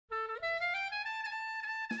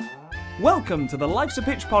Welcome to the Life's a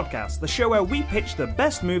Pitch podcast, the show where we pitch the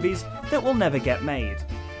best movies that will never get made.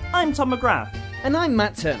 I'm Tom McGrath. And I'm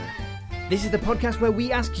Matt Turner. This is the podcast where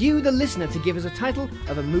we ask you, the listener, to give us a title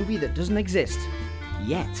of a movie that doesn't exist.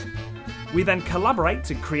 Yet. We then collaborate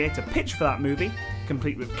to create a pitch for that movie,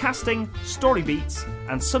 complete with casting, story beats,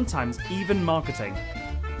 and sometimes even marketing.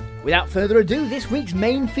 Without further ado, this week's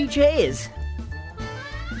main feature is...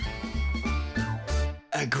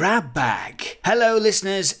 A grab bag. Hello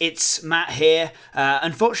listeners, it's Matt here.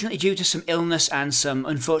 Unfortunately, due to some illness and some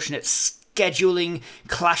unfortunate scheduling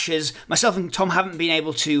clashes, myself and Tom haven't been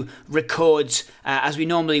able to record, as we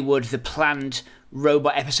normally would, the planned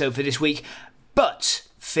robot episode for this week. But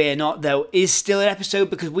fear not, there is still an episode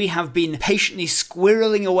because we have been patiently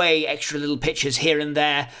squirreling away extra little pictures here and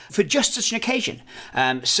there for just such an occasion.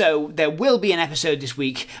 So there will be an episode this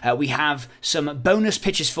week. We have some bonus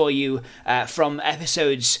pictures for you from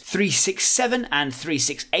episodes 367 and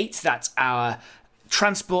 368. That's our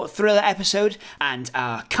transport thriller episode and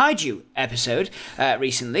our kaiju episode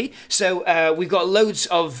recently. So we've got loads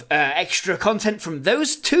of extra content from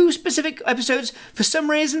those two specific episodes. For some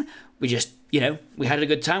reason, we just, we had a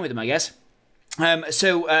good time with them, I guess.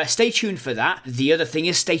 So stay tuned for that. The other thing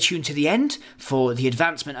is stay tuned to the end for the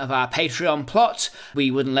advancement of our Patreon plot. We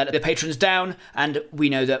wouldn't let the patrons down, and we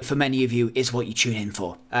know that for many of you is what you tune in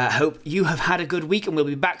for. Hope you have had a good week, and we'll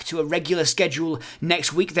be back to a regular schedule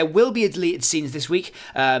next week. There will be a deleted scenes this week,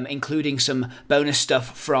 including some bonus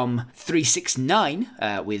stuff from 369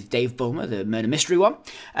 with Dave Bulmer, the murder mystery one.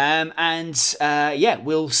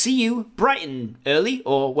 We'll see you bright and early,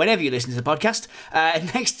 or whenever you listen to the podcast,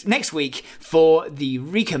 next week for the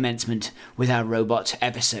recommencement with our robot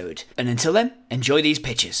episode. And until then, enjoy these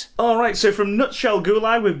pitches. Alright, so from Nutshell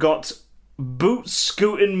Gulag, we've got Boot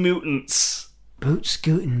Scootin' Mutants. Boot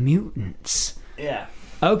Scootin' Mutants. Yeah.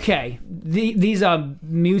 Okay, these are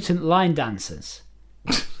mutant line dancers.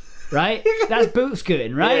 Right? That's boot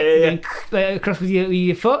scooting, right? Yeah. Going across with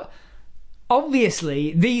your foot.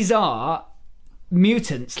 Obviously, these are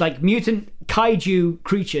mutants, like mutant kaiju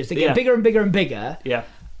creatures that get bigger and bigger and bigger. Yeah.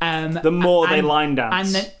 The more they line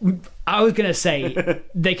dance. And then, I was going to say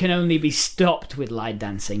they can only be stopped with line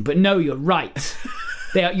dancing, but no, you're right.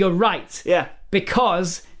 You're right. Yeah.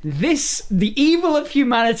 Because the evil of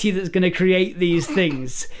humanity that's going to create these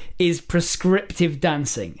things is prescriptive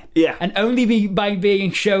dancing. Yeah. And only by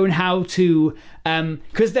being shown how to,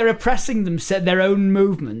 because they're oppressing their own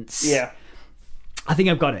movements. Yeah. I think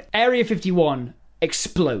I've got it. Area 51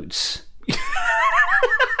 explodes.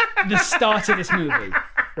 The start of this movie.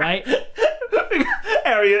 Right?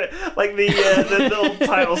 Area, like the little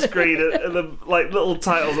title screen, the little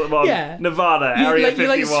titles at the bottom. Yeah. Nevada, Area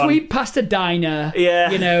 51. You sweep past a diner,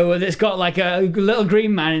 that's got like a little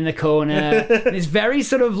green man in the corner. And it's very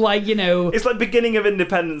sort of like, It's like beginning of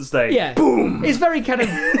Independence Day. Yeah. Boom! It's very kind of...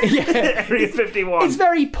 Yeah. Area 51. It's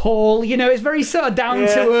very Paul, it's very sort of down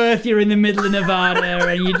to earth. You're in the middle of Nevada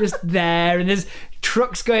and you're just there and there's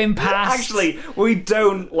trucks going past. Actually, we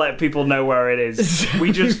don't let people know where it is.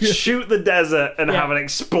 We just shoot the desert and have an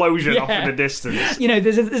explosion off in the distance.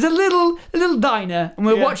 There's a little diner, and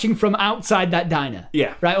we're watching from outside that diner.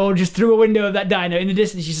 Yeah. Right, or just through a window of that diner. In the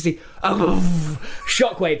distance, you see,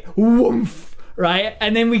 shockwave, woof, right?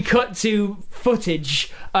 And then we cut to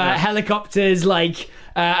footage, helicopters,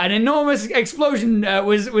 an enormous explosion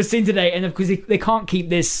was seen today, and of course they can't keep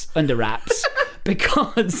this under wraps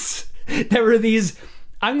because there are these,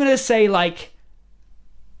 I'm going to say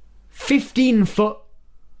 15-foot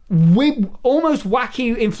almost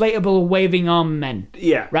wacky inflatable waving arm men.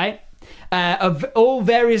 Yeah. Right? Of all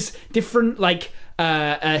various different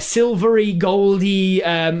silvery, goldy,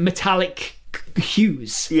 metallic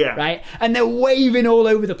hues. Yeah. Right? And they're waving all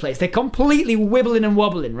over the place. They're completely wibbling and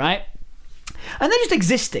wobbling, right? And they're just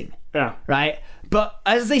existing. Yeah. Right? But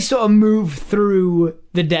as they sort of move through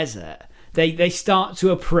the desert, they start to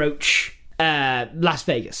approach Las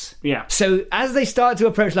Vegas. Yeah. So as they start to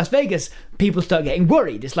approach Las Vegas, people start getting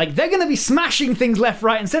worried. It's like they're going to be smashing things left,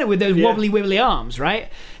 right, and center with those wobbly, wibbly arms, right?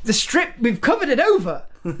 The strip, we've covered it over.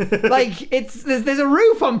 There's a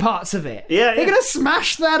roof on parts of it. Yeah. They're going to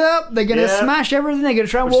smash that up. They're going to smash everything. They're going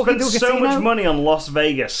to try and walk into a casino. So much money on Las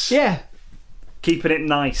Vegas. Yeah. Keeping it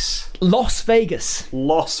nice. Las Vegas.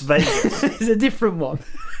 Las Vegas. It's a different one.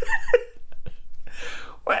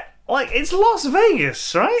 It's Las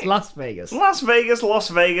Vegas, right? Las Vegas. Las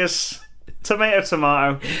Vegas.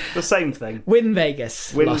 Tomato. The same thing. Win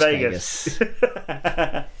Vegas. Win Las Vegas.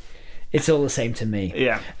 It's all the same to me.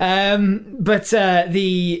 Yeah. But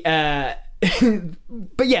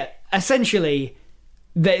essentially,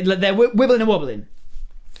 they're wibbling and wobbling.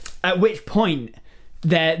 At which point,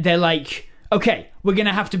 they're like, okay, we're going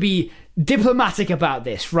to have to be diplomatic about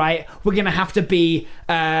this, right? We're going to have to be,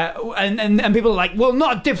 and people are like, well,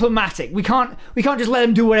 not diplomatic. We can't just let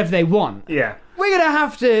them do whatever they want. Yeah. We're going to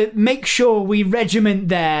have to make sure we regiment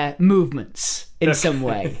their movements in some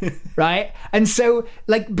way, right? And so,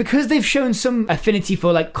 like, because they've shown some affinity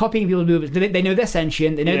for, like, copying people's movements, they know they're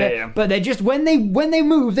sentient, they know but they're just, when they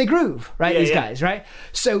move, they groove, right? These guys, right?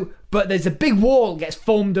 So, but there's a big wall gets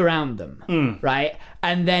formed around them, right?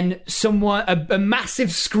 And then a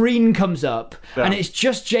massive screen comes up, and it's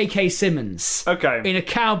just J.K. Simmons, in a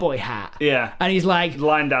cowboy hat, and he's like,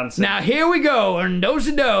 line dancing. Now here we go, and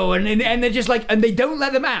do, and they're just like, and they don't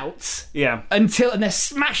let them out, and they're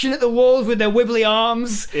smashing at the walls with their wibbly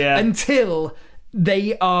arms, until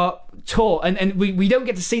they are taught, and we don't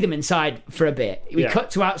get to see them inside for a bit. We cut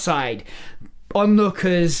to outside.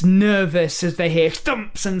 Onlookers nervous as they hear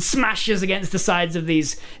thumps and smashes against the sides of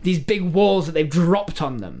these big walls that they've dropped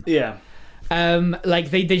on them.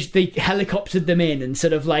 Like they helicoptered them in and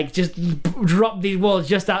sort of like just dropped these walls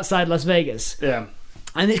just outside Las Vegas.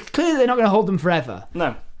 And it's clear they're not going to hold them forever.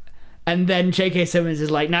 No. And then J.K. Simmons is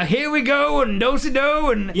like, now here we go, and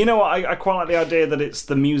do-si-do, and... You know what, I quite like the idea that it's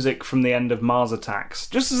the music from the end of Mars Attacks,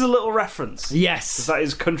 just as a little reference. Yes. Because that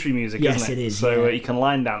is country music, isn't it? Yes, it is, So you can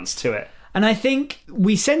line dance to it. And I think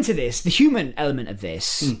we center this, the human element of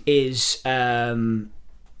this is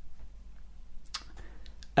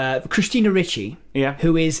Christina Ricci,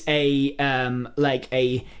 who is a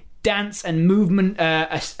dance and movement,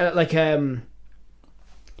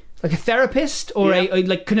 like a therapist or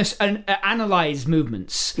analyze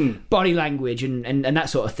movements, body language and that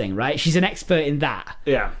sort of thing, right? She's an expert in that.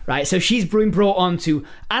 Right? So she's been brought on to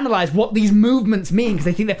analyze what these movements mean because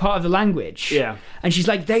they think they're part of the language. And she's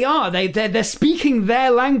like, they're speaking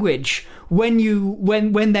their language when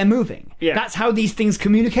they're moving. That's how these things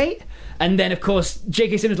communicate. And then, of course,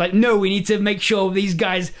 J.K. Simmons is like, no, we need to make sure these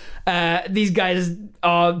guys are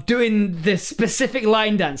doing the specific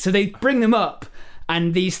line dance. So they bring them up,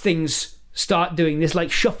 and these things start doing this,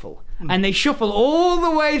 like, shuffle. And they shuffle all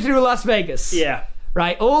the way through Las Vegas.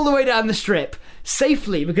 Right? All the way down the strip.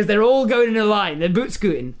 Safely, because they're all going in a line. They're boot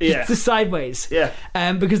scooting. Just sideways.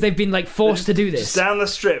 Because they've been, like, forced to do this. Just down the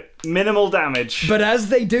strip. Minimal damage. But as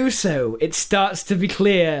they do so, it starts to be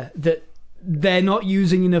clear that they're not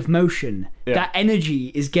using enough motion. That energy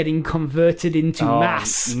is getting converted into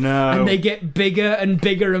mass. No. And they get bigger and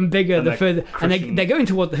bigger and bigger the further. And they're going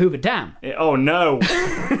toward the Hoover Dam. Oh no.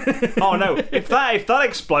 Oh no. If that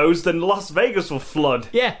explodes, then Las Vegas will flood.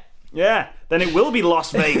 Yeah, then it will be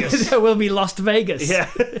Las Vegas. There will be Lost Vegas.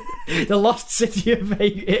 The lost city of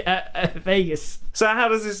Vegas. So how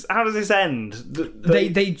does this end?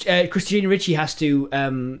 Christina Ricci has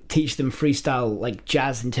to teach them freestyle, like,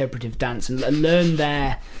 jazz interpretive dance and learn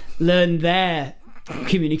their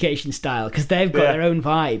communication style because they've got their own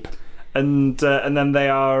vibe. And then they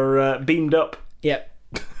are beamed up. At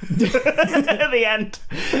the end,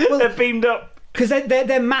 they're beamed up. Because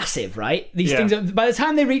they're massive, right? These things. By the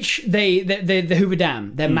time they reach the Hoover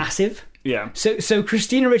Dam, they're massive. So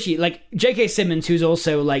Christina Ricci, like J.K. Simmons, who's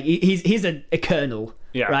also like he's a colonel.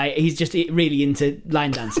 Right. He's just really into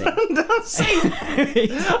line dancing.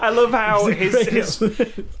 I love how his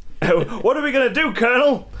what are we gonna do,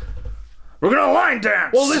 Colonel? We're gonna line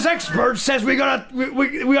dance. Well, this expert says we gotta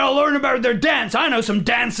learn about their dance. I know some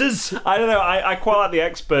dances. I don't know. I quite like the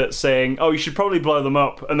expert saying, "Oh, you should probably blow them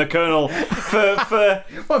up," and the Colonel for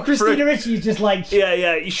well, Christina Ricci is just like,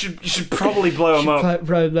 you should probably blow them up.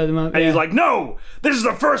 Probably blow them up. And he's like, "No, this is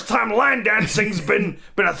the first time line dancing's been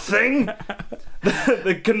a thing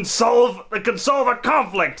that can solve a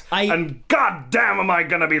conflict. And goddamn, am I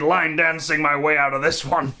gonna be line dancing my way out of this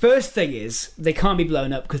one?" First thing is they can't be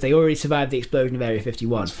blown up because they already survived the explosion of Area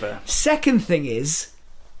 51. That's fair. Second thing is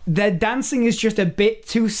their dancing is just a bit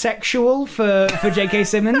too sexual for J.K.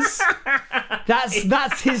 Simmons.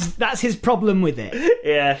 That's his problem with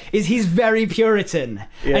it. Is he's very Puritan,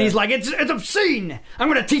 and he's like, it's obscene. I'm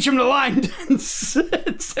going to teach him to line dance.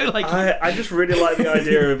 So like, I just really like the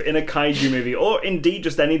idea of in a kaiju movie, or indeed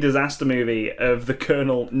just any disaster movie, of the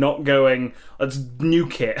Colonel not going, let's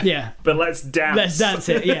nuke it. But let's dance. Let's dance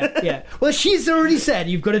it. Yeah. Well, she's already said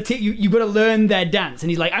you've got to learn their dance, and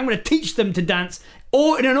he's like, I'm going to teach them to dance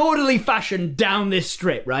or in an orderly fashion down this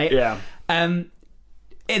strip, right? At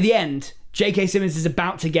the end, J.K. Simmons is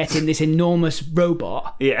about to get in this enormous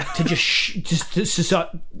robot to just to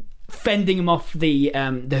start fending him off the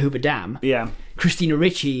Hoover Dam. Christina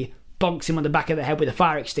Ricci bonks him on the back of the head with a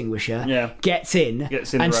fire extinguisher. Gets in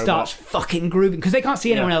and starts fucking grooving because they can't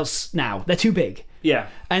see anyone else now. They're too big.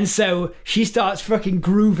 And so she starts fucking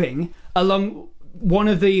grooving along one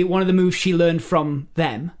of the moves she learned from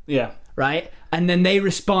them. right? And then they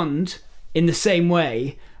respond in the same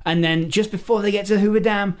way. And then just before they get to Hoover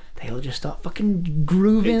Dam, they all just start fucking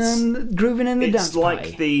grooving in the dance It's like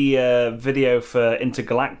party. the video for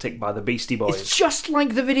Intergalactic by the Beastie Boys. It's just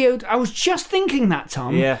like the video. I was just thinking that,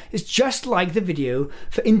 Tom. Yeah. It's just like the video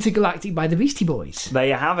for Intergalactic by the Beastie Boys. There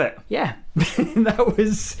you have it. Yeah. That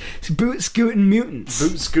was Boot Scootin' Mutants.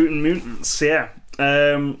 Boot Scootin' Mutants, yeah.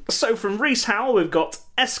 So from Reese Howell, we've got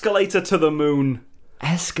Escalator to the Moon.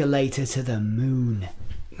 Escalator to the Moon.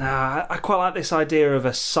 I quite like this idea of a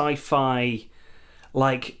sci-fi,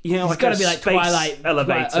 like, you know, It's like got to a be like space Twilight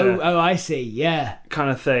elevator Oh, I see. Yeah. kind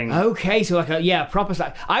of thing. Okay, so like a proper.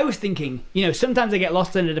 I was thinking, sometimes I get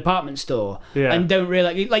lost in a department store and don't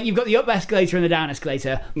realize, like, you've got the up escalator and the down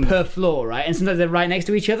escalator per floor, right? And sometimes they're right next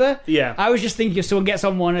to each other. Yeah. I was just thinking if someone gets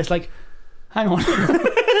on one, it's like, hang on,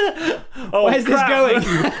 Oh, where's this crap. going?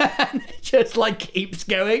 And it just like keeps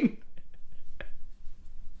going.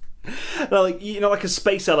 Like, like a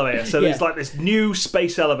space elevator. So there's like this new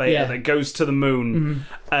space elevator that goes to the moon,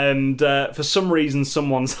 and for some reason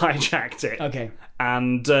someone's hijacked it. Okay.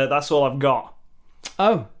 And that's all I've got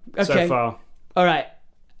Oh, okay. so far. All right.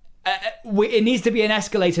 It needs to be an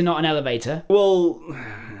escalator, not an elevator. Well,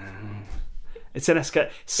 it's an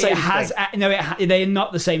escalator. It has they are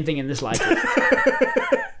not the same thing in the slightest.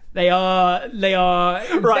 They are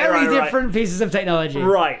very different pieces of technology.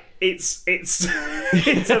 Right. It's it's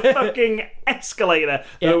a fucking escalator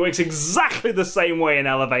that works exactly the same way an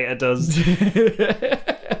elevator does.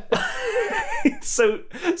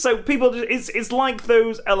 So people, it's like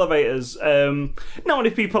those elevators. Not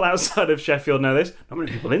many people outside of Sheffield know this. Not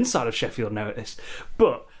many people inside of Sheffield know this.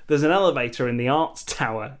 But there's an elevator in the Arts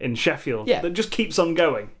Tower in Sheffield that just keeps on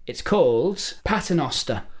going. It's called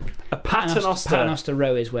Paternoster. A Paternoster. Paternoster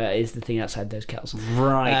Row is the thing outside those kettles.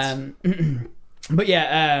 Right. But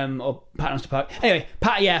or Paternoster Park. Anyway,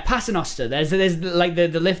 Paternoster. There's like the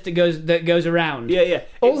lift that goes around. Yeah.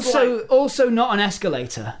 Also not an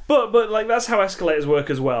escalator. But like that's how escalators work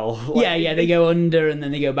as well. Like, they go under and then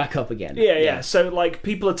they go back up again. Yeah. So like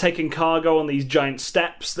people are taking cargo on these giant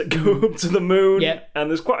steps that go up to the moon. Yeah. And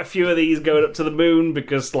there's quite a few of these going up to the moon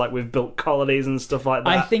because like we've built colonies and stuff like that.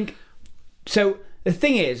 I think so. The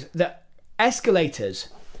thing is that escalators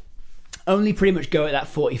only pretty much go at that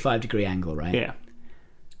 45-degree angle, right? Yeah.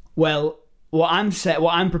 Well, what I'm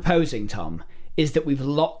proposing, Tom, is that we've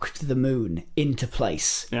locked the moon into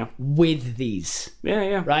place with these.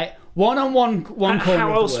 Yeah. Right? One on one corner of the world.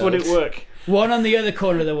 How else would it work? One on the other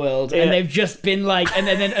corner of the world, and they've just been like, and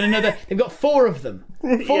then another. They've got four of them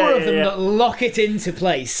that lock it into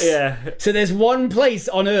place. Yeah. So there's one place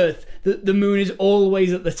on Earth that the moon is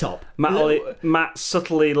always at the top. Matt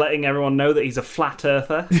subtly letting everyone know that he's a flat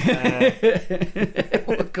earther.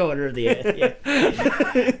 What corner of the Earth? Yeah.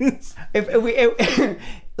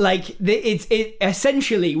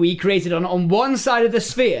 Essentially we created on one side of the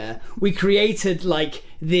sphere. We created like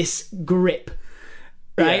this grip.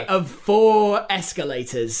 Right, of 4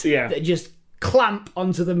 escalators that just clamp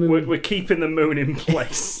onto the moon. We're keeping the moon in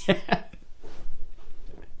place. Like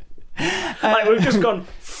we've just gone,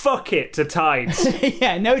 fuck it, to tides.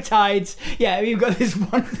 No tides. We've got this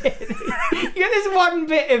one bit. You got this one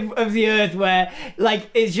bit of the Earth where,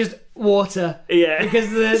 like, it's just water. Yeah.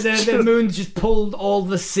 Because the moon's just pulled all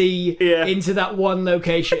the sea into that one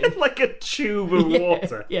location. Like a tube of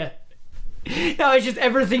water. Yeah. No, it's just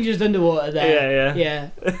everything just underwater there. Yeah.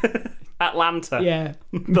 Atlanta. Yeah.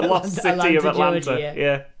 The lost city of Atlanta. Georgia,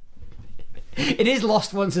 yeah. It is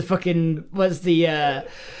lost once the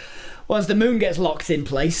moon gets locked in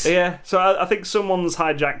place. Yeah. So I think someone's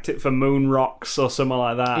hijacked it for moon rocks or something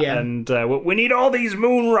like that. Yeah. And we need all these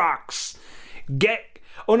moon rocks. They're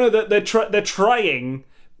trying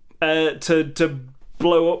to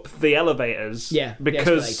blow up the elevators. Yeah,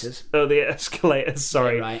 because the escalators.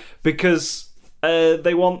 Sorry, yeah, right. Because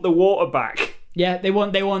they want the water back. Yeah, they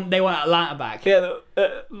want Atlanta back. Yeah,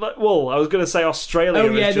 well, I was going to say Australia.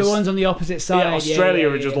 Oh yeah, the ones on the opposite side. Yeah, Australia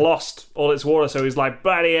had just lost all its water, so he's like,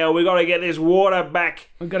 bloody hell, we got to get this water back.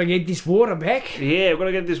 We've got to get this water back. Yeah, we've got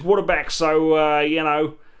to get this water back. So we're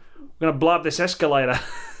going to blow up this escalator.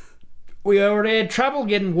 We already had trouble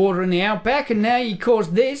getting water in the outback, and now you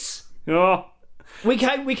caused this. Oh. We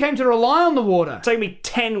came to rely on the water. It took me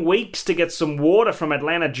 10 weeks to get some water from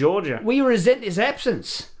Atlanta, Georgia. We resent his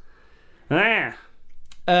absence. Says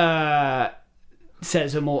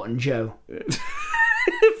Immortan Joe.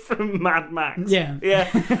 From Mad Max. Yeah.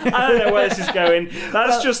 I don't know where this is going.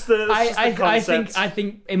 That's just the concept. I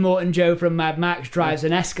think Immortan Joe from Mad Max drives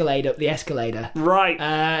an Escalade up the escalator. Right.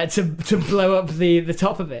 To blow up the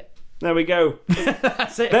top of it. There we go.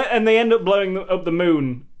 That's it. And they end up blowing up the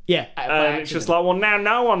moon Yeah. And it's just like, well, now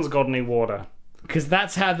no one's got any water. Because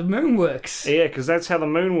that's how the moon works. Yeah, because that's how the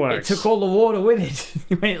moon works. It took all the water with it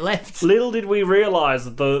when it left. Little did we realise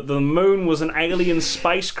that the moon was an alien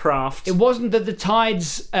spacecraft. It wasn't that the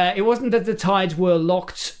tides. It wasn't that the tides were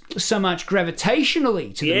locked so much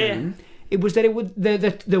gravitationally to the moon. It was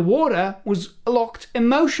that the water was locked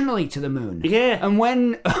emotionally to the moon. Yeah. And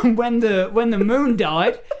when the moon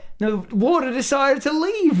died, the water decided to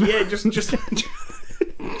leave. Yeah, just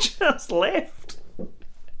left.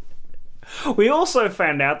 We also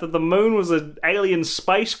found out that the moon was an alien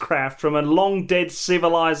spacecraft from a long dead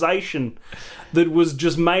civilization that was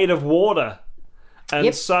just made of water,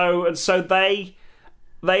 and so they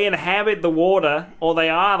inhabit the water, or they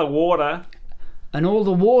are the water, and all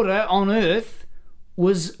the water on Earth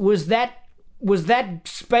was that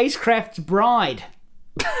spacecraft's bride.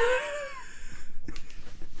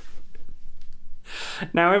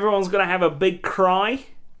 Now everyone's going to have a big cry,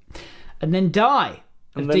 and then die.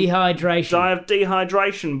 Of dehydration. Die of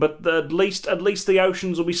dehydration, but at least the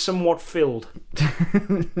oceans will be somewhat filled.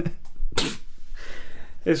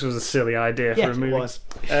 This was a silly idea for a movie. It was.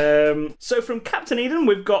 So from Captain Eden,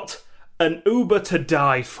 we've got an Uber to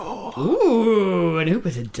die for. Ooh, an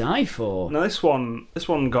Uber to die for. Now this one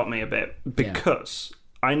got me a bit because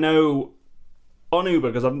I know on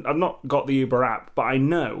Uber, because I've not got the Uber app, but I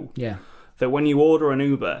know that when you order an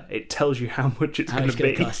Uber, it tells you how much it's going to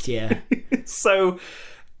be. Cost, yeah. So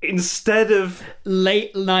instead of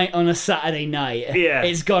late night on a Saturday night,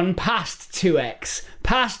 it's gone past 2x,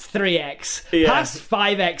 past 3x, past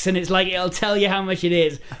 5x, and it's like it'll tell you how much it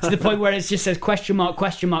is to the point where it just says question mark,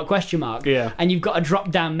 question mark, question mark. Yeah. And you've got a drop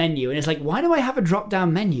down menu, and it's like, why do I have a drop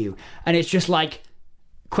down menu? And it's just like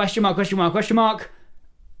question mark, question mark, question mark,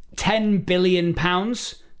 £10 billion,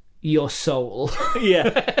 your soul.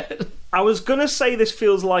 Yeah. I was going to say this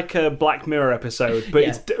feels like a Black Mirror episode, but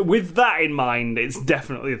it's, with that in mind, it's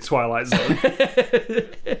definitely the Twilight Zone.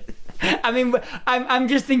 I mean, I'm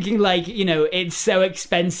just thinking, like, you know, it's so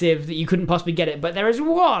expensive that you couldn't possibly get it, but there is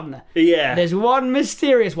one. Yeah. There's one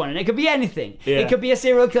mysterious one, and it could be anything. Yeah. It could be a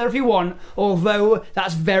serial killer if you want, although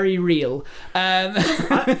that's very real.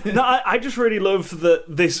 I just really love that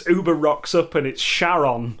this Uber rocks up and it's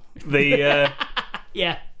Sharon, the...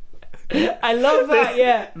 yeah. I love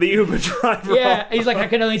that, The Uber driver. Yeah, he's like, I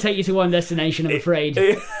can only take you to one destination, I'm afraid.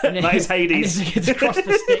 That is Hades. And it's across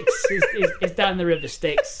the Styx. It's down the river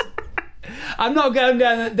Styx. I'm not going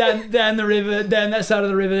down the river, down that side of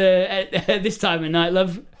the river at this time of night,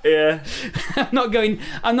 love. Yeah. I'm not going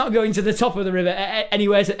to the top of the river,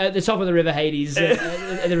 anywhere at the top of the river Hades,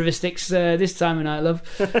 at the river Styx this time of night, love.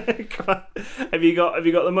 Have you got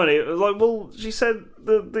the money? It was like, well, she said,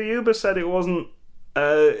 the Uber said it wasn't...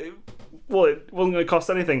 it wasn't going to cost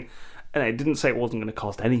anything. And it didn't say it wasn't going to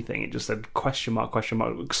cost anything. It just said question mark,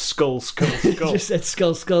 skull, skull, skull. It just said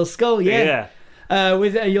skull, skull, skull, yeah.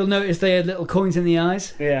 With you'll notice they had little coins in the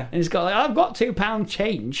eyes. Yeah. And it's got like, I've got £2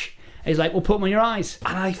 change. And he's like, well, put them on your eyes.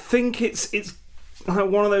 And I think it's like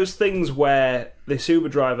one of those things where this Uber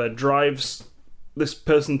driver drives this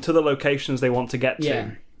person to the locations they want to get to.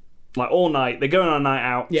 Yeah. Like all night. They're going on a night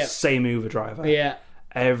out. Yeah. Same Uber driver. Yeah.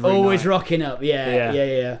 Always night. Rocking up.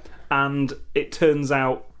 Yeah. And it turns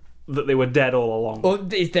out that they were dead all along. Or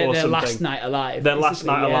it's their last night alive. Their last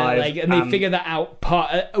night alive. And they figure that out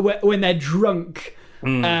when they're drunk,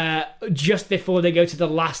 just before they go to the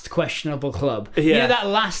last questionable club. Yeah. You know, that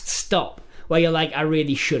last stop where you're like, I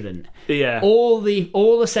really shouldn't. Yeah. All the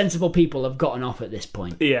sensible people have gotten off at this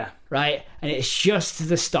point. Yeah. Right? And it's just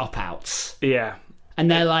the stop outs. Yeah. And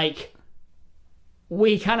they're like,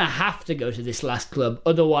 we kind of have to go to this last club,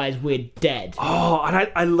 otherwise we're dead. Oh, and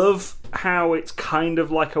I love how it's kind of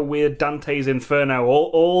like a weird Dante's Inferno.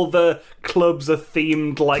 All the clubs are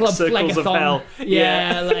themed like Club Circles of Hell.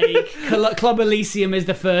 Yeah, like Club Elysium is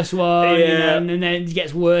the first one, you know, and then it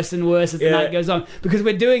gets worse and worse as the night goes on. Because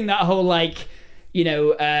we're doing that whole, like, you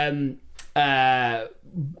know,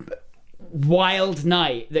 wild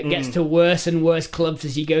night that gets to worse and worse clubs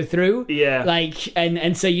as you go through. Yeah. Like,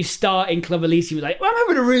 and so you start in Club Elysium like, well, I'm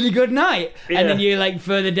having a really good night. Yeah. And then you're like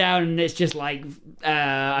further down and it's just like,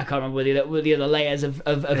 I can't remember what the other layers of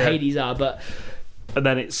Hades are, but... And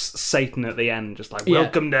then it's Satan at the end, just like,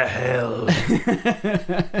 welcome to hell.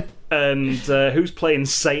 And who's playing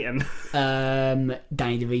Satan? Danny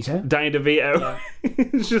DeVito. Danny DeVito. Yeah.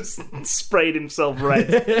 He's just sprayed himself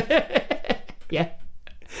red. Yeah.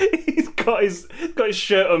 He's got his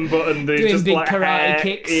shirt unbuttoned. He's doing just big like karate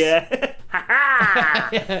kicks. Yeah.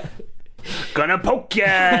 Yeah. Gonna poke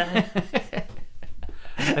ya.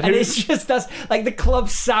 And it's just us, like the club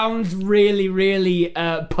sounds really, really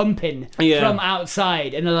pumping from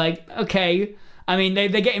outside, and they're like, okay, I mean, they're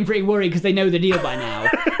getting pretty worried because they know the deal by now.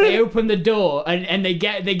 They open the door and they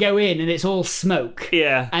go in and it's all smoke.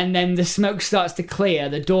 Yeah. And then the smoke starts to clear.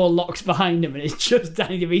 The door locks behind them and it's just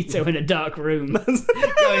Danny DeVito in a dark room,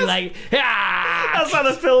 going like, ah! That's how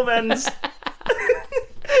the film ends.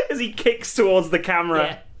 As he kicks towards the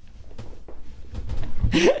camera.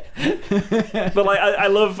 But like, I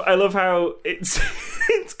love how it's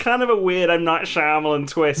kind of a weird M. Night Shyamalan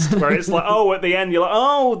twist where it's like, oh, at the end you're like,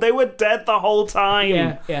 oh, they were dead the whole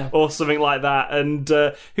time, or something like that. And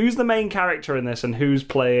who's the main character in this, and who's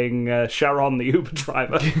playing Sharon, the Uber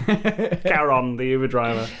driver? Charon, the Uber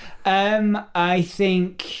driver. I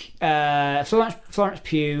think Florence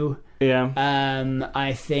Pugh. Yeah.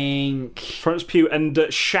 I think Florence Pugh and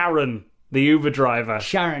Sharon, the Uber driver.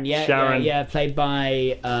 Sharon, Sharon. yeah, played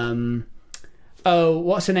by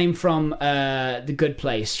what's her name from The Good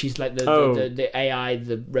Place? She's like the AI,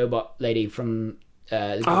 the robot lady from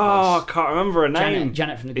The Good Place. I can't remember her name.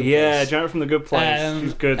 Janet from The Good Place. Yeah, Janet from The Good Place.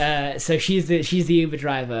 She's good. So she's the Uber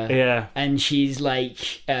driver. Yeah. And she's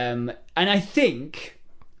like, and I think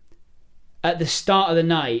at the start of the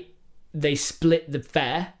night they split the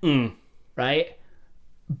fare, right?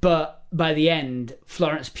 But by the end,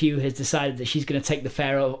 Florence Pugh has decided that she's going to take the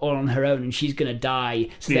fare all on her own, and she's going to die,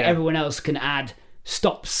 so that everyone else can add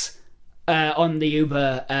stops on the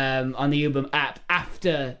Uber app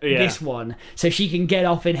after this one, so she can get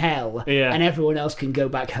off in hell, and everyone else can go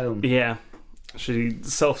back home. Yeah. She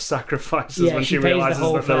self-sacrifices when she realizes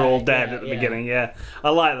that they're all dead at the beginning. Yeah, I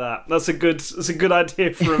like that. That's a good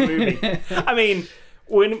idea for a movie. I mean,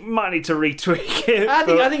 we might need to retweak it.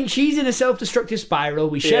 I think she's in a self-destructive spiral.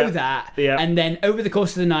 We show that, and then over the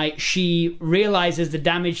course of the night, she realizes the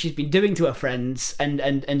damage she's been doing to her friends,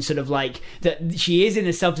 and sort of like that she is in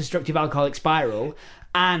a self-destructive alcoholic spiral,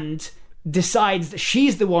 and decides that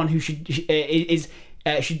she's the one who should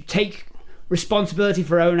take responsibility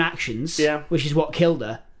for her own actions, which is what killed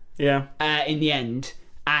her. In the end.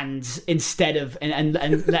 And instead of and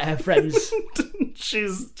let her friends,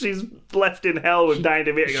 she's left in hell with Danny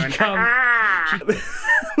DeVito going.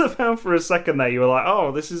 I found for a second there you were like,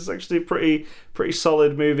 oh, this is actually a pretty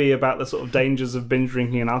solid movie about the sort of dangers of binge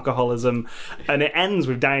drinking and alcoholism, and it ends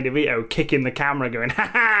with Danny DeVito kicking the camera, going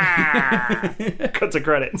ha ha. Cut to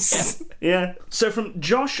credits. Yeah. So from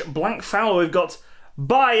Josh Blankfowler, we've got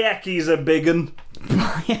Bayek's a big un.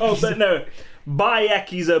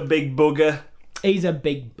 Bayek's a big booger. He's a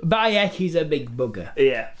big bugger.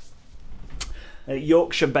 Yeah. A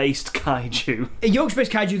Yorkshire-based kaiju. A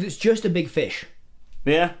Yorkshire-based kaiju that's just a big fish.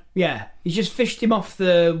 Yeah. Yeah. He's just fished him off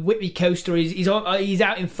the Whitby coast, or he's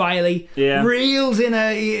out in Filey. Yeah.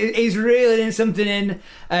 He's reeling in something in,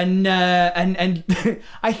 and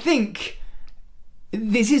I think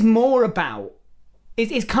this is more about.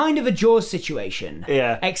 It's kind of a Jaws situation.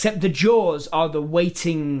 Yeah. Except the Jaws are the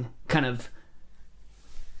waiting kind of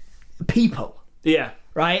people. Yeah.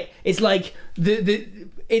 Right? It's like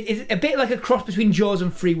it's a bit like a cross between Jaws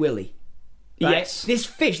and Free Willy. Right? Yes.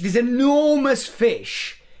 This enormous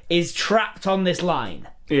fish is trapped on this line.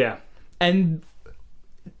 Yeah. And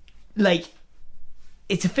like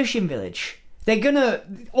it's a fishing village. They're gonna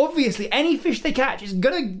obviously any fish they catch is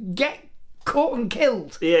gonna get caught and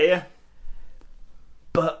killed. Yeah.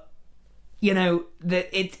 But you know,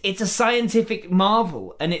 it's a scientific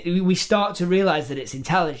marvel, and we start to realise that it's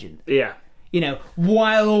intelligent. Yeah. You know,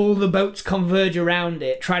 while all the boats converge around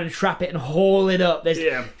it, trying to trap it and haul it up, there's,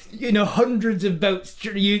 hundreds of boats,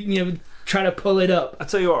 trying to pull it up. I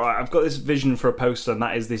tell you what, right, I've got this vision for a poster, and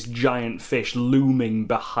that is this giant fish looming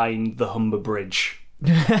behind the Humber Bridge.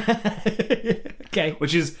 Okay.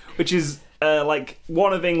 Which is like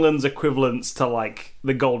one of England's equivalents to like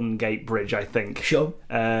the Golden Gate Bridge, I think. Sure.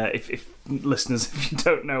 If listeners, if you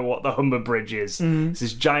don't know what the Humber Bridge is, it's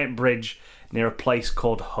this giant bridge near a place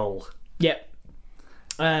called Hull. Yep.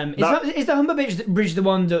 Is the Humber Bridge the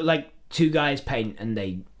one that like two guys paint, and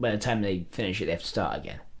by the time they finish it they have to start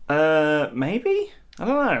again? Maybe? I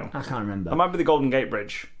don't know. I can't remember. That might be the Golden Gate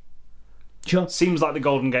Bridge. Sure. Seems like the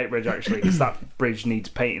Golden Gate Bridge, actually, because that bridge needs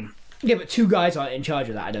painting. Yeah, but two guys aren't in charge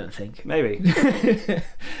of that, I don't think. Maybe.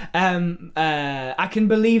 I can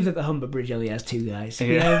believe that the Humber Bridge only has two guys.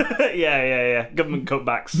 Yeah. Yeah. Government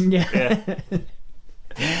cutbacks. Yeah.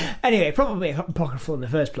 Anyway, probably apocryphal in the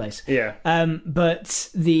first place. Yeah. But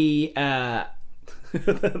the... that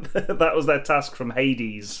was their task from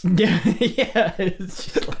Hades. Yeah.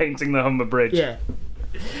 It's just painting the Humber Bridge. Yeah.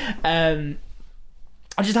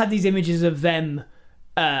 I just had these images of them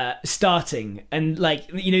starting, and like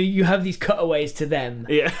you have these cutaways to them.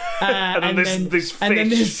 Yeah. And then this fish. And then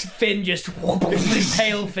this fin just this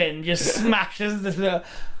tail fin just smashes the.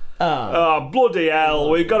 Oh bloody hell!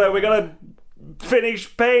 We gotta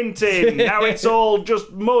finished painting. Now it's all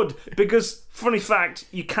just mud. Because, funny fact,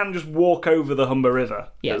 you can just walk over the Humber River.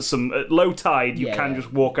 Yeah. At low tide, you can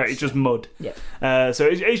just walk out. It's just mud. Yeah. So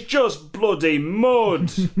it's just bloody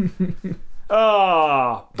mud.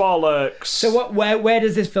 Bollocks. So where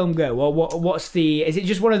does this film go? Well, what's the? Is it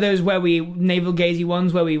just one of those where we navel-gazing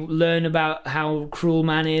ones where we learn about how cruel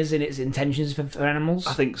man is and its intentions for animals?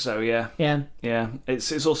 I think so. Yeah. Yeah. Yeah.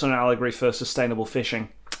 It's also an allegory for sustainable fishing.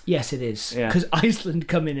 Yes, it is. Yeah. Because Iceland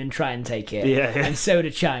come in and try and take it. Yeah. And so do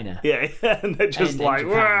China. Yeah. And they're just And like,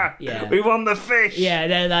 Japan. Yeah. we want the fish. Yeah,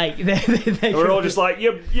 they're like... We're all just like,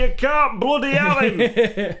 you can't bloody have him.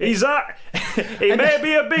 He may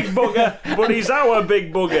be a big bugger, but he's our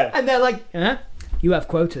big bugger. And they're like, huh? You have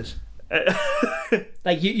quotas.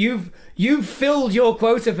 Like, you've filled your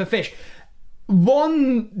quota for fish.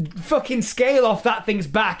 One fucking scale off that thing's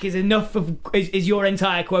back is enough is your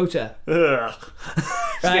entire quota. Ugh.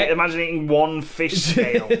 Right? Imagine eating one fish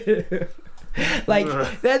scale. Like,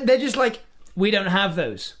 they're just like, we don't have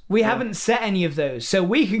those. We haven't set any of those, so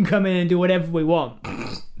we can come in and do whatever we want.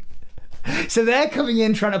 So they're coming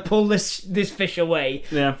in trying to pull this fish away.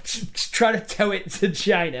 Yeah. Try to tow it to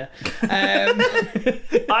China.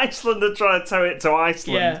 Iceland are trying to tow it to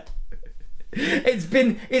Iceland. Yeah.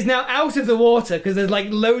 It's now out of the water because there's like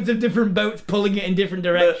loads of different boats pulling it in different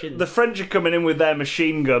directions. The French are coming in with their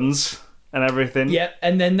machine guns and everything. Yeah,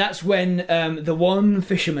 and then that's when the one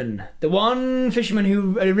fisherman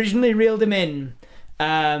who originally reeled him in,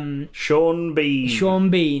 Sean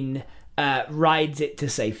Bean, rides it to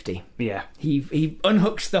safety. Yeah. He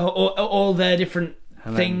unhooks all their different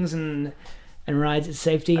things and rides it to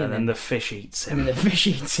safety, and then the fish eats him. And then the fish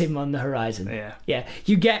eats him on the horizon. Yeah. Yeah.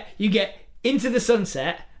 You get into the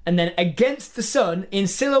sunset, and then against the sun, in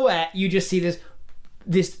silhouette, you just see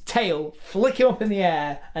this tail flicking up in the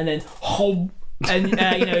air, and then and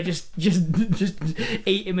just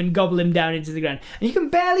eat him and gobble him down into the ground. And you can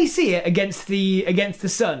barely see it against the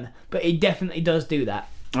sun, but it definitely does do that.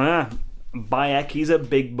 Bayek, he's a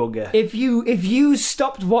big bugger. If you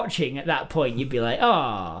stopped watching at that point, you'd be like,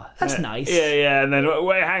 "Oh, that's nice." Yeah, and then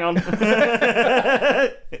wait, hang on.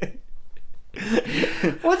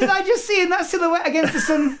 What did I just see in that silhouette against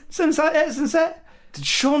the sunset? Did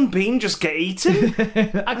Sean Bean just get eaten?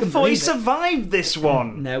 I thought he survived this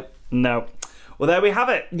one. No. Well, there we have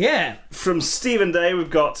it. Yeah. From Stephen Day, we've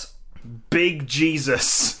got Big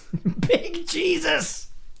Jesus. Big Jesus.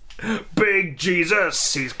 Big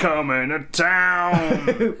Jesus, he's coming to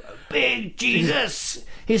town. Big Jesus,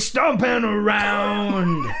 he's stomping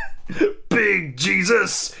around. Big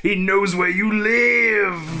Jesus, he knows where you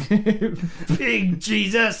live. Big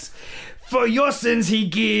Jesus, for your sins he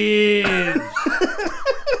gives.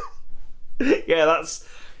 Yeah,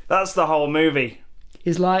 that's the whole movie.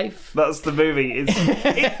 His life. That's the movie.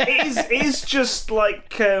 It's just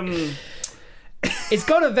like it's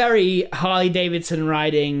got a very Harley Davidson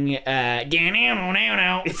riding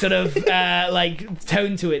sort of like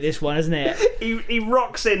tone to it, this one, isn't it? He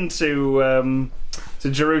rocks into to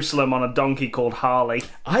Jerusalem on a donkey called Harley.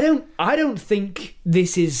 I don't think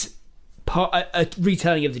this is a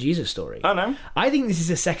retelling of the Jesus story. Oh no. I think this is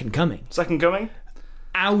a second coming. Second coming?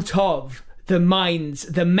 Out of the mines,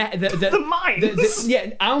 the mines? Out of the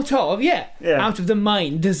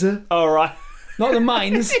mines. Oh, right. Not the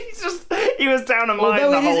mines. He was down a mine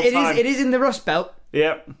the whole time. It is in the Rust Belt.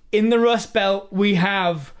 Yep. In the Rust Belt, we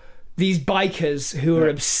have these bikers who are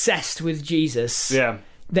obsessed with Jesus. Yeah.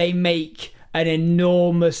 They make an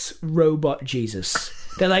enormous robot Jesus.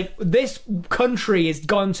 They're like, this country has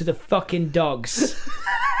gone to the fucking dogs.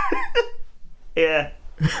 Yeah.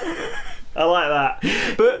 I like that.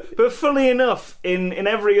 But funnily enough, in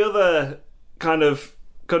every other kind of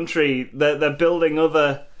country, they're building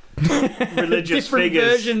other religious different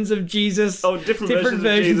figures. Versions of Jesus. Oh, different versions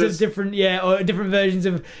versions of Jesus. different versions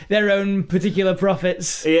of their own particular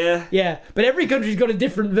prophets. Yeah. Yeah. But every country's got a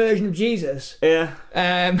different version of Jesus. Yeah.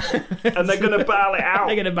 And they're going to battle it out.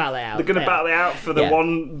 They're going to battle it out. They're going to battle it out for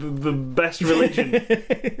the best religion.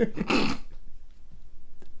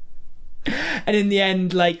 And in the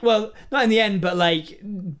end, not in the end, but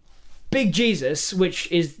Big Jesus,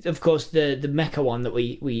 which is of course the Mecca one that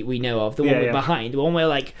we know of, the one we're behind, the one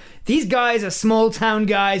where these guys are small town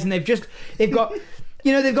guys and they've got they've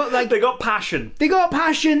got passion. They got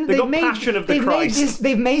passion. They've got passion of the Christ.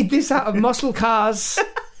 They've made this out of muscle cars,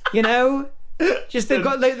 Just they've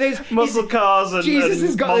got those muscle cars and Jesus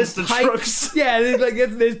has got monster those pipes. trucks. Yeah,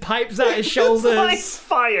 there's pipes out his shoulders. There's like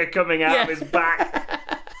fire coming out of his back.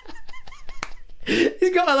 He's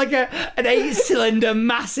got an 8-cylinder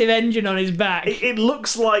massive engine on his back. It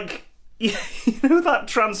looks like You know that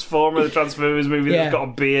Transformer, the Transformers movie Yeah. that's got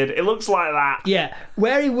a beard? It looks like that. Yeah,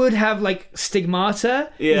 where he would have like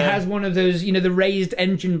stigmata, he has one of those, you know, the raised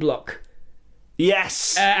engine block.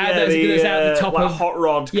 Yes. That's out the top like of hot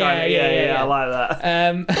rod kind of. Yeah, I like that.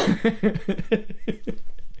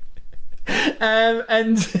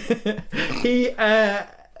 And he,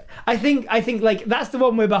 I think like that's the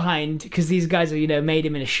one we're behind because these guys are, you know, made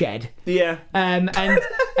him in a shed. Yeah. And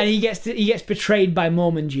he gets betrayed by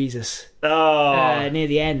Mormon Jesus. Near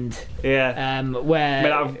the end. Yeah.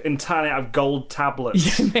 Where entirely out of gold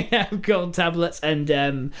tablets. made out of gold tablets,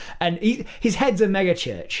 and his head's a mega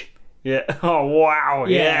church. Yeah. Oh wow.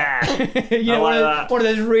 Yeah. You know, I like one of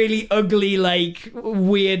those really ugly, like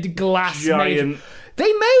weird glass. Giant.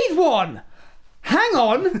 They made one. Hang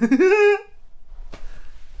on.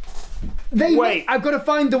 Wait. I've got to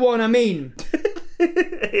find the one I mean.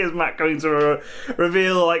 Here's Matt going to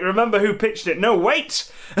reveal, like, remember who pitched it? No,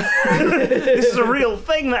 wait! This is a real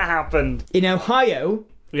thing that happened. In Ohio,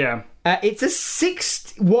 Yeah. it's a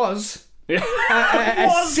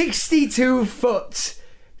 62-foot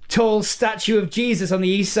tall statue of Jesus on the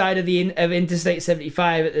east side of Interstate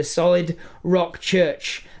 75 at the Solid Rock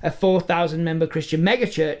Church, a 4,000-member Christian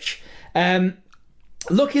megachurch.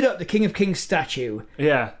 Look it up, the King of Kings statue.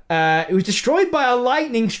 Yeah. It was destroyed by a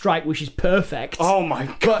lightning strike, which is perfect. Oh my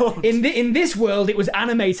god. But in this world, it was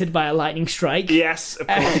animated by a lightning strike. Yes, of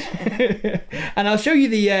course. And I'll show you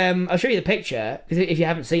the picture if you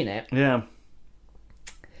haven't seen it. Yeah.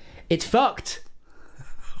 It's fucked.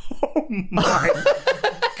 Oh my god!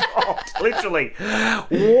 Literally,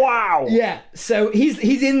 wow. Yeah. So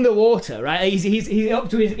he's in the water, right? He's up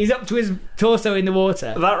to his torso in the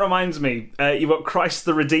water. That reminds me, you've got Christ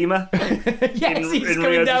the Redeemer. Yes, he's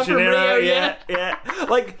coming Rio down de from Janeiro. Rio. Yeah.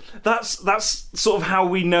 Like that's sort of how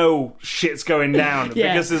we know shit's going down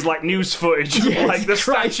because there's like news footage of like the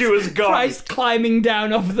statue is gone. Christ climbing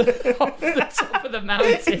down off the top of the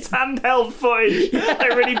mountain. It's handheld footage.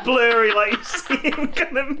 They're really blurry. Like you see him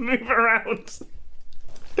kind of move around.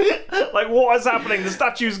 Like what is happening? The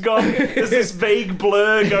statue's gone. There's this vague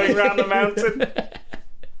blur going around the mountain.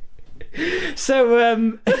 So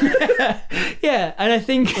yeah, and I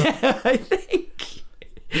think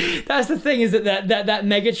that's the thing is that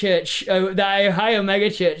mega church, that Ohio mega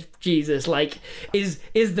church Jesus, like is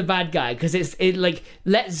the bad guy because it like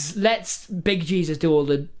lets Big Jesus do all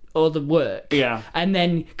the work, and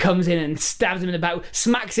then comes in and stabs him in the back,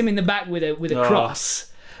 smacks him in the back with a cross.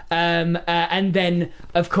 And then,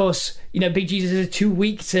 of course, you know, Big Jesus is too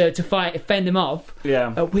weak to fend him off.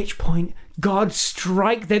 Yeah. At which point, God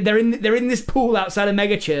strike. They're in this pool outside a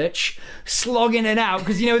mega church, slogging it out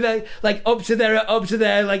because you know they're like up to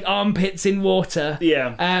their like armpits in water.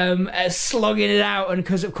 Yeah. Slogging it out, and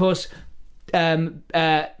because of course,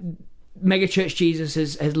 mega church Jesus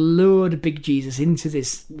has lured Big Jesus into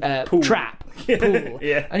this trap pool.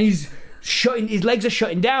 Yeah. And his legs are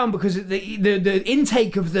shutting down because of the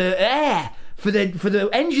intake of the air for the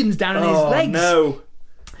engines down in his legs. No.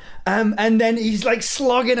 And then he's like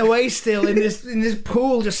slogging away still in this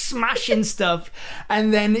pool, just smashing stuff.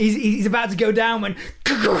 And then he's about to go down when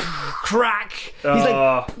crack. He's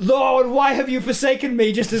like, Lord, why have you forsaken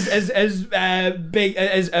me? Just as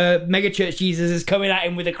megachurch Jesus is coming at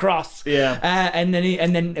him with a cross. Yeah. And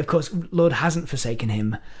then of course Lord hasn't forsaken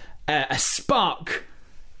him. A spark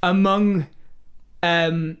among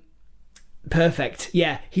perfect.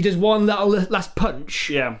 Yeah, he does one little last punch.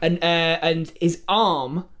 Yeah. And his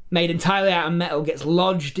arm, made entirely out of metal, gets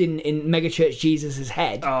lodged in Megachurch Jesus'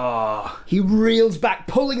 head. He reels back,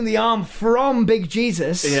 pulling the arm from Big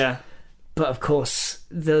Jesus. Yeah. But of course,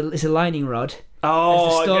 it's a lightning rod. As Oh,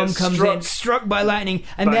 the storm comes in, struck by lightning,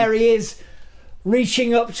 and there he is,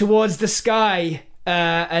 reaching up towards the sky.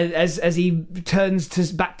 As he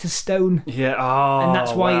turns back to stone. Yeah. Oh, and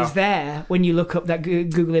that's why wow. he's there. When you look up that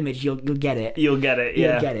Google image, you'll get it. You'll get it.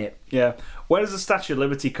 Yeah. You'll get it. Yeah. Where does the Statue of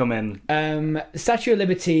Liberty come in? The Statue of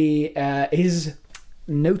Liberty is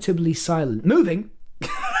notably silent, moving.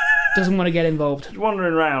 Doesn't want to get involved. She's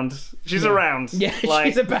wandering around. She's around. Yeah, like,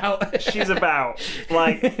 she's about. She's about.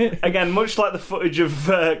 Like, again, much like the footage of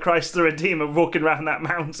Christ the Redeemer walking around that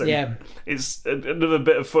mountain. Yeah. It's another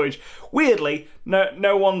bit of footage. Weirdly,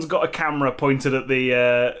 no one's got a camera pointed at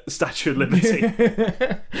the Statue of Liberty.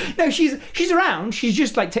 No, she's around. She's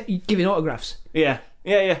just like giving autographs. Yeah.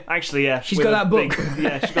 Actually, yeah. She's got that book.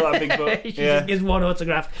 She's got that big book. She just gives one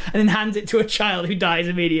autograph and then hands it to a child who dies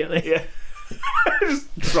immediately. Yeah.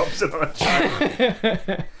 Just drops it on a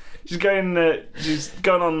child. She's going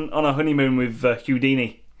on a honeymoon with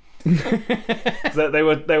Houdini. They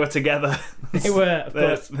were together. They were, of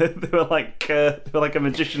course. They were like a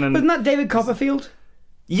magician and. Wasn't that David Copperfield?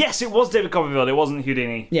 Yes, it was David Copperfield. It wasn't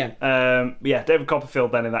Houdini. Yeah. David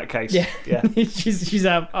Copperfield then in that case. Yeah. Yeah. she's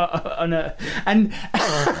on a... And...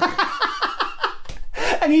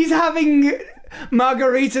 and he's having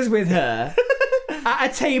margaritas with her at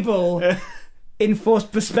a table in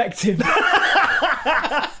forced perspective.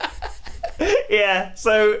 Yeah,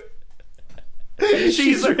 so...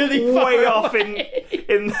 She's really way far off in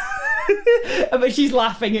but she's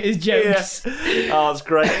laughing at his jokes. Yeah. Oh, that's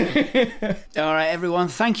great. All right, everyone.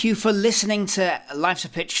 Thank you for listening to Life's a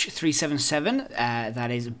Pitch 377. That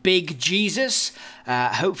is Big Jesus.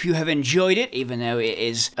 Hope you have enjoyed it, even though it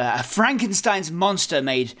is a Frankenstein's monster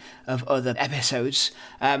made of other episodes.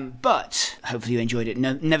 But hopefully you enjoyed it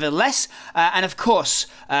nevertheless. And of course,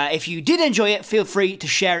 if you did enjoy it, feel free to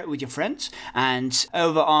share it with your friends. And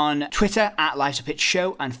over on Twitter at Life's a Pitch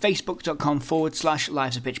Show and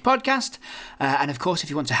Facebook.com/Life's a Pitch Podcast. And of course, if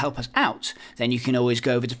you want to help us out, then you can always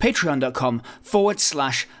go over to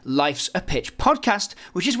Patreon.com/Life's a Pitch Podcast,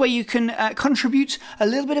 which is where you can contribute a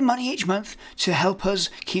little bit of money each month to help us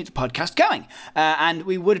keep the podcast going. And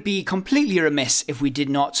we would be completely remiss if we did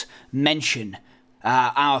not mention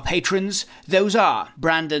our patrons. Those are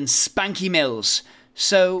Brandon Spanky Mills.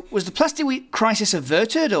 So, was the plastic wheat crisis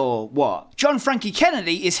averted, or what? John Frankie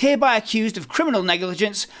Kennedy is hereby accused of criminal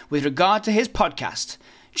negligence with regard to his podcast.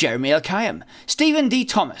 Jeremy L. Kayam. Stephen D.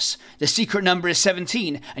 Thomas. The secret number is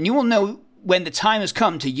 17, and you will know when the time has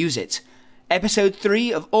come to use it. Episode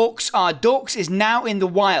 3 of Orcs Are Dorks is now in the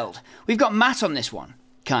wild. We've got Matt on this one.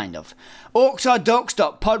 Kind of.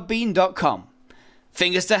 orcsardorks.podbean.com.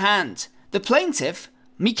 Fingers to hand. The plaintiff,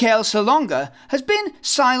 Mikhail Salonga, has been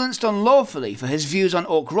silenced unlawfully for his views on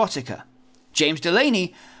Orcrotica. James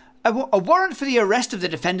Delaney, a warrant for the arrest of the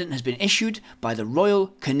defendant has been issued by the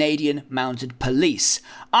Royal Canadian Mounted Police.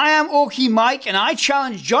 I am Orky Mike, and I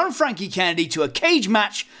challenge John Frankie Kennedy to a cage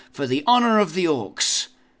match for the honour of the Orcs.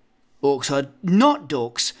 Orcs are not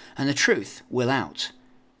dorks, and the truth will out.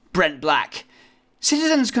 Brent Black.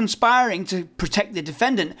 Citizens conspiring to protect the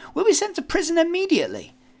defendant will be sent to prison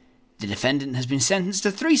immediately. The defendant has been sentenced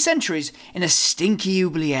to 3 centuries in a stinky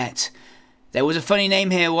oubliette. There was a funny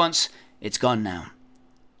name here once. It's gone now.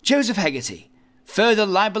 Joseph Hegarty. Further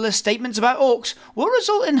libelous statements about orcs will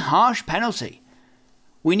result in harsh penalty.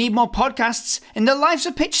 We need more podcasts in the Life's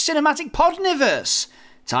a Pitch cinematic podniverse.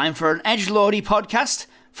 Time for an edgelordy podcast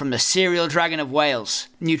from the serial dragon of Wales.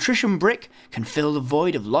 Nutrition Brick can fill the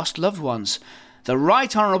void of lost loved ones. The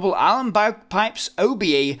Right Honourable Alan Bagpipes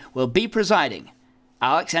OBE will be presiding.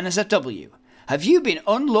 Alex NSFW. Have you been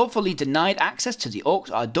unlawfully denied access to the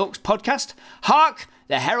Orcs Are Dorks podcast? Hark!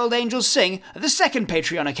 The Herald Angels sing at the second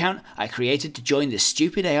Patreon account I created to join this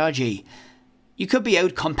stupid ARG. You could be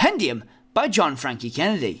owed Compendium by John Frankie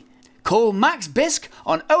Kennedy. Call Max Bisk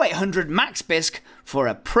on 0800 Max Bisk for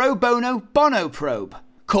a pro bono Bono probe.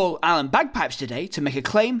 Call Alan Bagpipes today to make a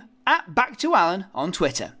claim at Back2Alan on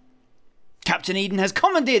Twitter. Captain Eden has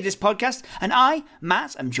commandeered this podcast, and I,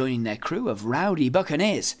 Matt, am joining their crew of rowdy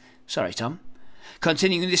buccaneers. Sorry, Tom.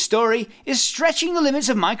 Continuing this story is stretching the limits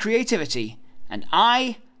of my creativity, and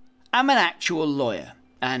I am an actual lawyer.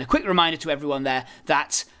 And a quick reminder to everyone there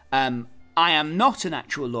that I am not an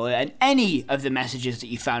actual lawyer, and any of the messages that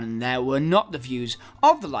you found in there were not the views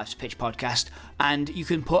of the Life's Pitch podcast, and you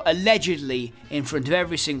can put allegedly in front of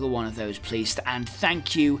every single one of those, please. And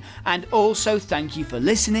thank you, and also thank you for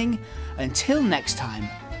listening. Until next time,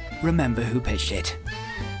 remember who pitched it.